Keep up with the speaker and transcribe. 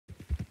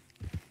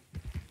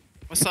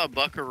What's up,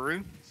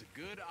 Buckaroo? It's a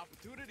good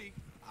opportunity.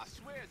 I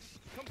swear. Just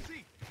come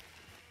see.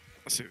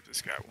 Let's see what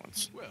this guy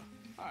wants. Well,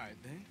 all right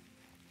then.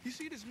 You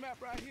see this map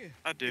right here?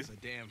 I do. It's a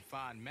damn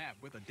fine map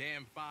with a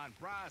damn fine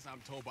prize,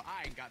 I'm told, but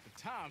I ain't got the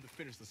time to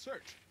finish the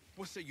search.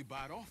 What say you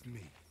buy it off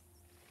me?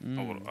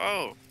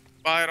 Oh,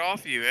 buy it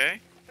off you, eh?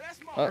 That's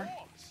my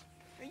horse.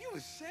 And you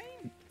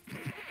insane?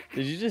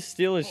 Did you just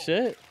steal his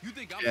shit? You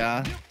think I'm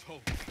Yeah.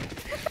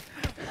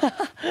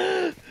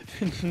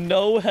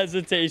 No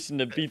hesitation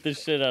to beat the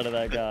shit out of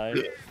that guy.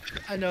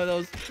 I know that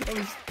was.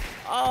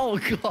 Oh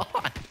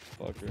god.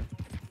 Fucker.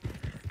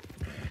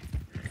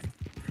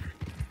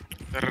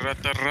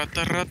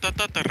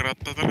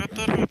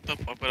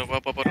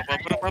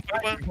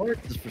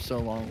 Horses for so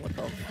long. What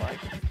the fuck?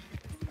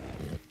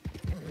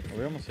 Are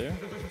we almost here?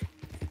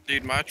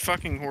 Dude, my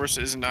fucking horse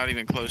is not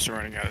even close to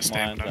running out of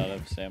stamina. Mine's out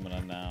of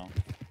stamina now.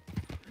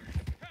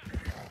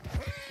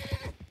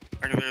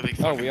 I can literally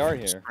Oh, we are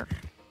fucking here.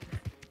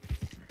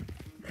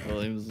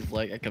 Williams is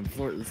like, I can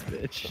floor this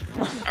bitch.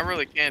 I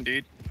really can,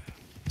 dude.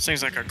 This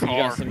thing's like a You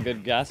car. got some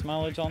good gas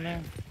mileage on there?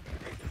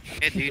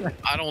 Yeah, dude,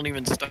 I don't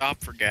even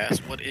stop for gas.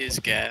 What is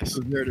gas?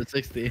 0 to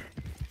 60.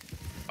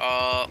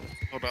 Hold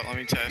on, let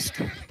me test.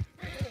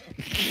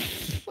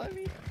 Let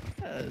me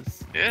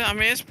guess. Yeah, I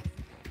mean,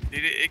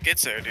 dude, it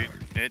gets there,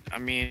 dude. I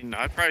mean,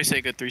 I'd probably say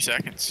a good 3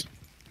 seconds.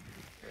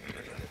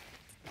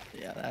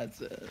 Yeah, that's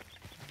it.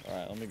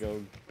 Alright, let me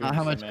go.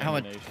 How much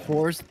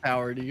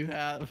horsepower do you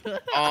have?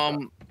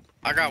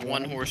 I got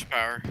 1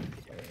 horsepower.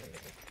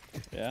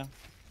 Yeah?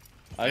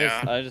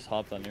 Yeah. I just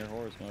hopped on your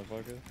horse,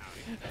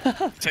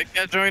 motherfucker. Take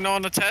that joint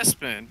on the test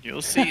spin.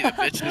 You'll see the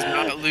bitch does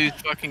not lose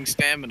fucking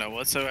stamina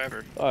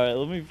whatsoever. Alright,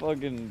 let me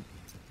fucking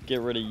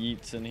get rid of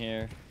Yeats in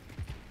here.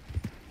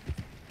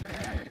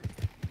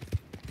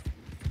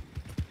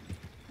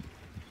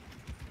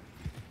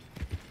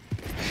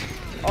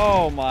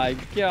 Oh my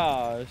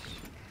gosh.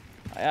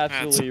 I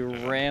absolutely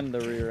rammed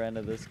the rear end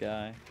of this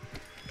guy.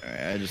 Alright,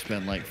 I just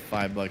spent like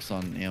 $5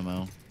 on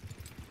ammo.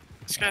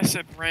 This guy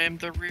said ram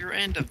the rear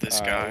end of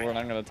this guy. We're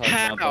not gonna talk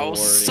about the How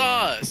wording.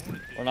 sus!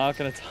 We're not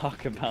gonna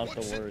talk about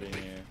the wording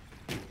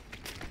here.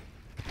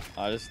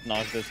 I just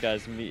knocked this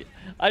guy's meat.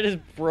 I just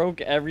broke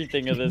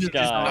everything of this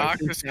guy. Knock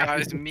this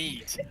guy's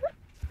meat.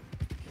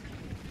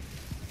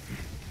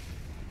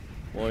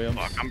 Williams.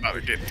 Fuck, I'm about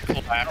to get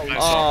clapped.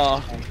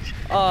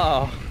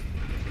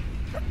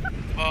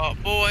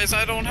 Boys,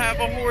 I don't have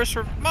a horse.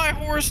 My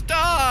horse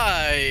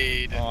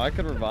died. Oh, I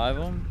could revive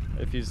him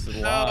if he's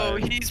alive.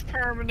 No, he's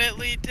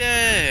permanently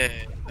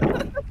dead.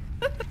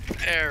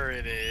 There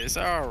it is.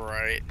 All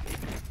right.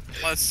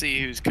 Let's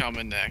see who's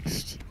coming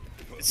next.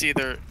 It's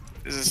either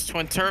is this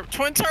twin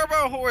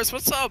turbo horse.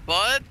 What's up,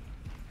 bud?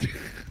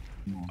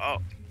 Oh,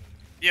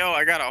 yo,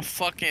 I got a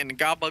fucking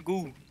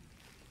gabagoo.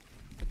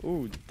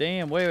 Ooh,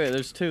 damn! Wait,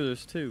 there's two.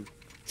 There's two.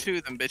 2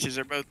 of them bitches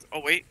are both. Oh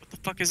wait, what the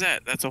fuck is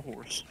that? That's a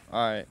horse.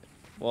 All right.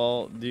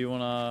 Well, do you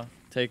wanna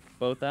take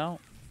both out?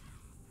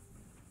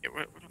 Yeah,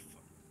 what the fuck?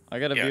 I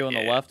got a view on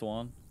the left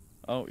one.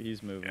 Oh,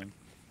 he's moving.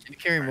 Can you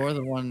carry more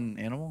than one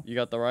animal? You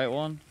got the right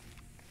one?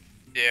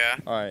 Yeah.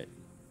 All right.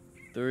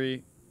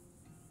 3.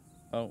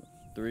 Oh,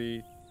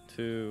 3,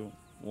 2,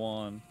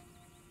 1.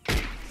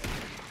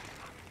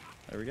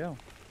 There we go.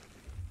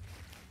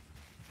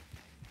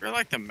 You're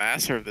like the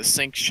master of the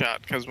sink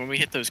shot, because when we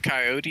hit those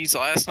coyotes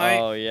last night,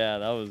 Oh yeah,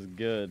 that was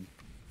good.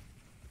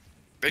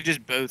 they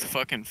just both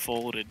fucking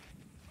folded.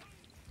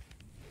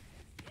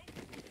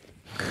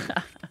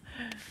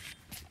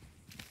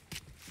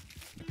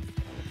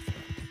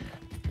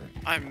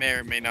 I may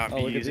or may not be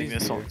look at using these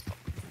this deer. on.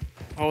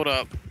 Hold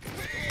up.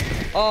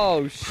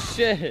 Oh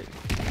shit!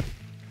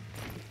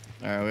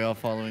 Alright, we all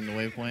following the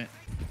waypoint?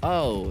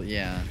 Oh,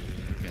 yeah.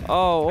 Okay.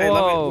 Oh, Hey,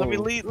 whoa. let me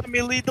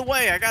lead the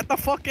way. I got the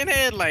fucking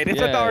headlight. It's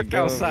Yeah, dark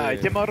go outside,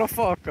 over you there.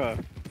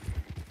 motherfucker.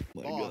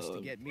 Boss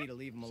to get me to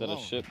leave him Is that a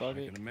alone. shit I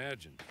bucket? can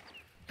imagine.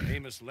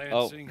 Amos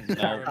Lansing and no.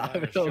 Carolina I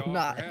will Shaw,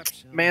 not.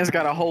 perhaps. Man's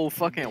got a whole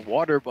fucking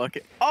water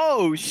bucket.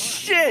 Oh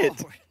shit!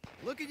 Lord,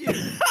 look at you.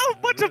 A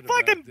bunch of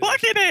fucking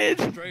bucket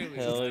heads. Australia's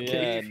Hell like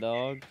yeah, that.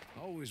 dog.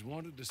 Always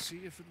wanted to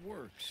see if it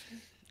works.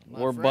 My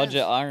We're friends,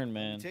 budget Iron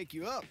Man. Take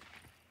you up.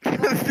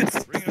 This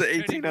is Bring us the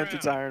steady 1800s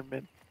ground. Iron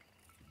Man.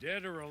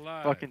 Dead or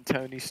alive. Fucking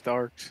Tony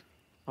Starks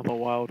of the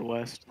Wild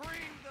West. Bring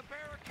the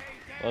barricade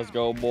down. Let's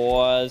go,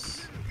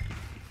 boys.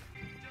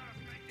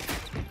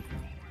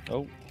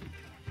 Oh.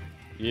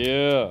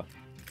 Yeah.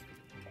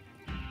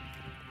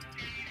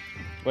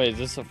 Wait, is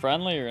this a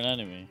friendly or an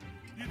enemy?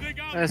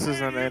 This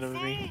is an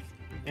enemy.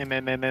 An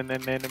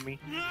enemy.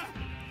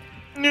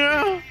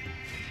 No.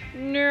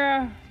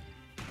 No.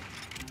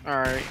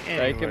 Alright,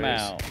 Take him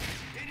anyways. out.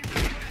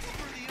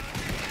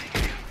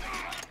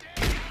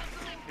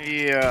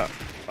 Yeah.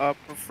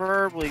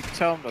 Preferably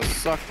tell him to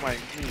suck my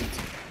meat.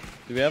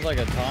 Do we have like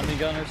a Tommy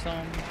gun or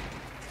something?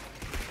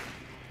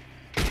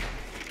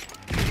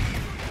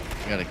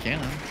 We got a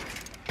cannon.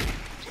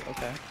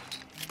 Okay.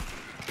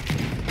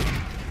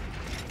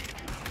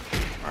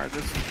 Alright,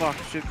 this fuck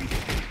should be.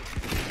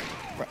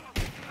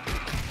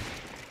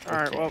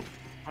 Alright, Okay. well,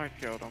 I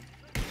killed him.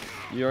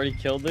 You already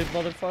killed the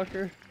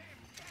motherfucker?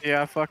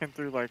 Yeah, I fucking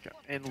threw like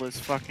endless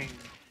fucking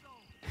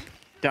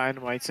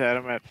dynamites at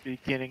him at the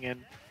beginning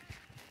and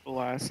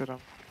blasted him.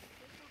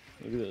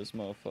 Look at this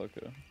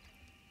motherfucker.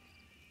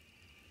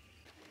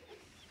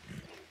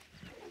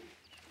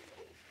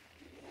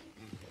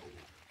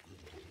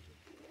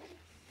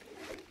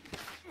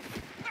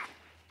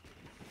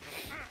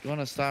 You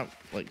wanna stop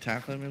like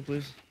tackling me,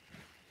 please?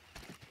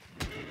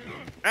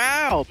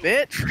 Ow,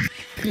 bitch!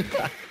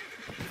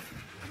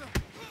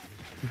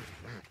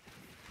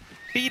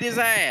 Beat his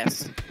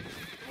ass.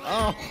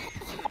 Oh,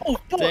 Oh,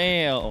 fuck.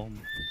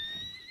 Damn.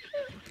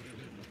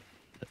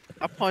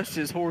 I punched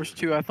his horse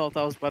too. I thought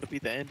that was about to be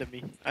the end of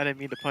me. I didn't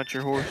mean to punch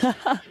your horse.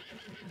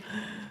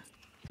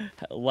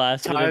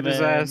 Last of Tied the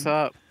his man. ass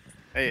up.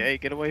 Hey,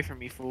 get away from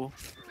me, fool.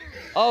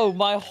 Oh,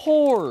 my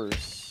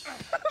horse.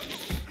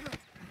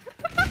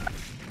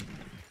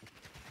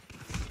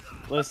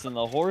 Listen,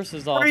 the horse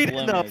is off Right in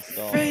the limits,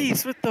 dog.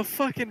 face with the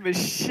fucking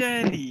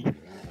machete.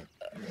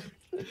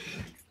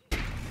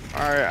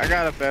 Alright, I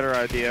got a better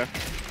idea.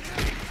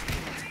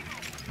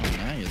 oh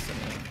nice.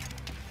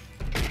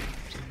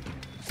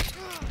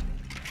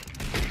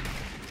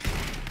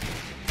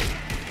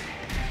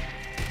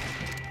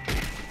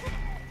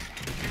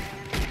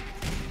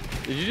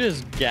 Did you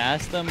just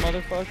gas them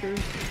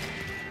motherfuckers?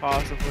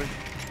 Possibly.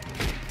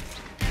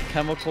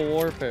 Chemical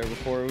warfare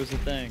before it was a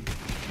thing.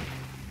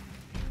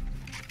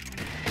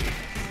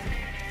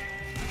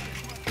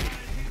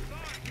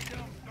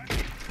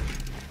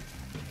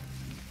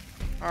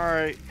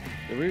 Alright.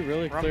 Did we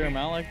really clear them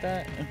out like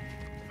that?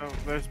 Oh,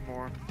 there's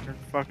more. They're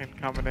fucking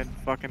coming in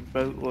fucking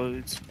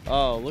boatloads.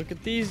 Oh, look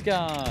at these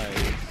guys.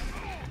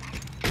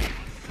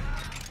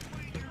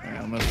 Alright,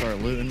 I'm gonna start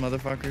looting,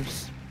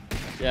 motherfuckers.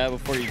 Yeah,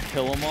 before you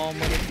kill them all,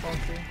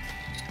 motherfucker.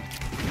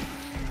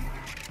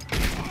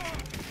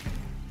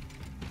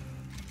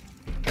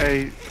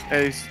 Hey,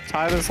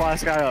 tie this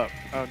last guy up.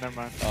 Oh, never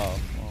mind. Oh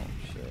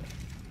shit.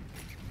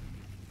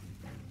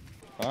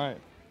 Alright.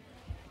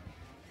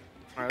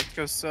 Alright, let's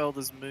go sell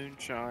this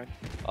moonshine.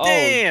 Oh,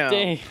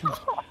 Damn!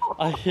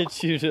 I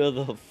hit you to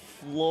the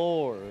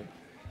floor.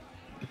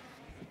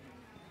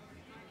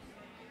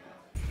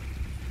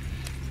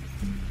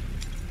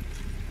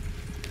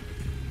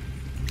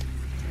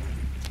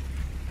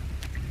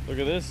 Look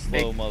at this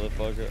slow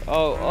motherfucker.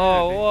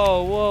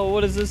 Oh, whoa,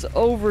 what is this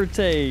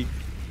overtake?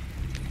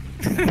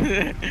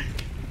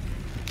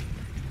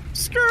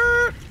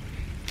 Skirt!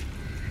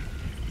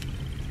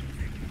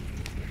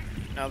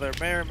 Now there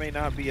may or may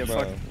not be a Bro,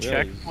 fucking we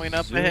gotta checkpoint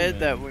up zoom ahead in.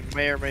 that we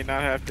may or may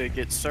not have to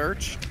get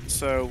searched,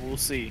 so we'll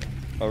see.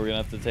 Are we gonna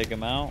have to take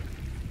him out?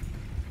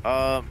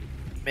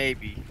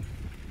 Maybe.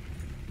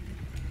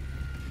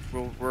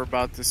 We're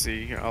about to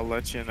see. I'll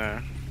let you know.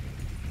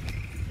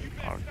 You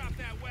better stop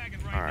that wagon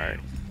right Alright.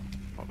 now.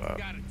 Hold You up.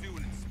 gotta do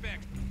an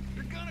inspection.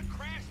 You're gonna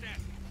crash that.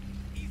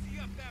 Easy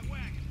up that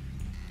wagon.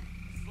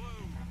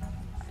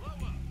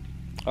 Slow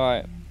up.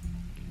 Alright.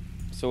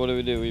 So what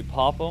do? We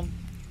pop them?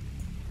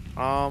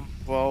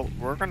 Well,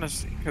 we're gonna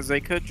see, because they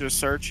could just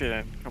search it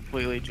and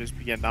completely just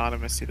be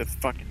anonymous, see the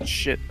fucking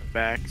shit in the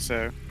back,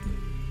 so.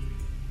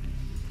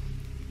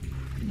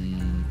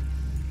 Mm.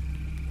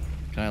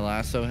 Can I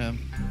lasso him?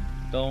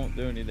 Don't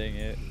do anything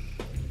yet.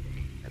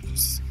 I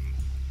just.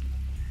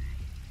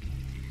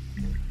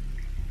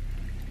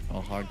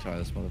 I'll hog tie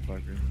this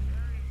motherfucker.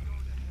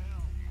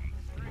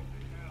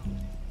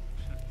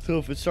 So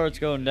if it starts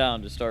going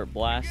down, just start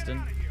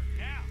blasting.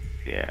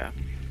 Yeah.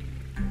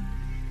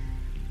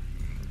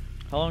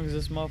 How long is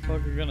this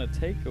motherfucker gonna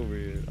take over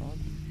here, dog?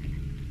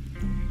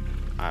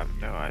 I have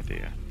no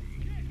idea.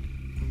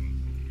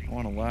 I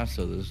want to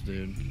lasso this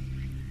dude.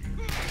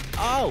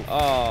 Oh!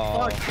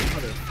 Oh, Fuck,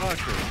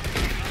 motherfucker.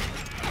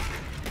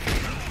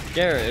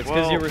 Garrett, it's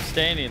because you Well- were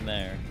standing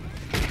there.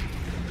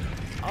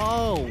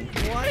 Oh,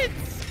 what?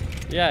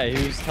 Yeah,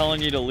 he was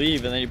telling you to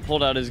leave, and then he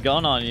pulled out his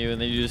gun on you, and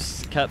then you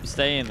just kept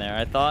staying there.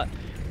 I thought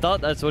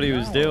that's what he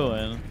was No.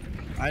 doing.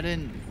 I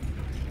didn't.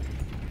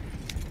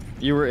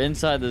 You were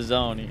inside the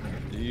zone.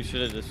 You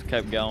should have just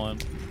kept going.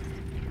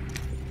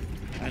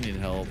 I need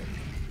help.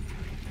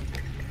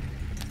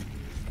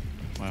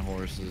 My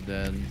horse is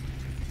dead.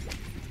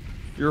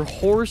 Your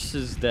horse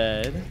is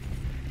dead.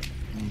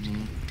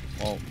 Mm-hmm.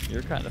 Well,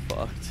 you're kind of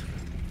fucked.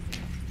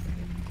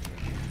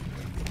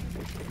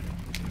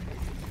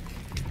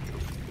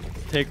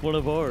 Take one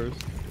of ours.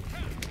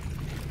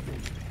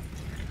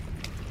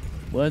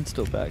 Len's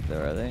still back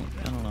there, I think.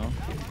 I don't know.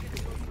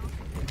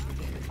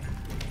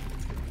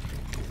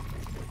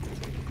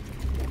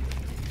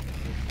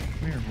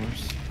 Come here,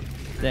 horse.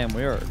 Damn,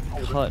 we are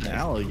cutting an it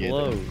alligator.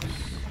 close.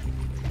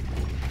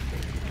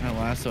 Can I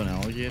lasso an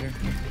alligator?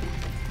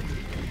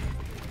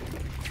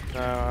 No,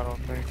 I don't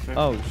think so.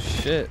 Oh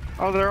shit.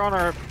 Oh, they're on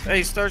our.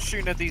 Hey, start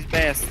shooting at these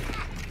bastards.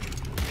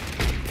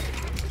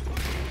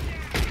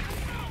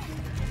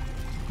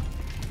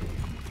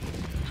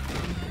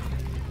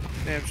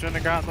 Damn, shouldn't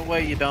have got in the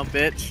way, you dumb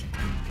bitch.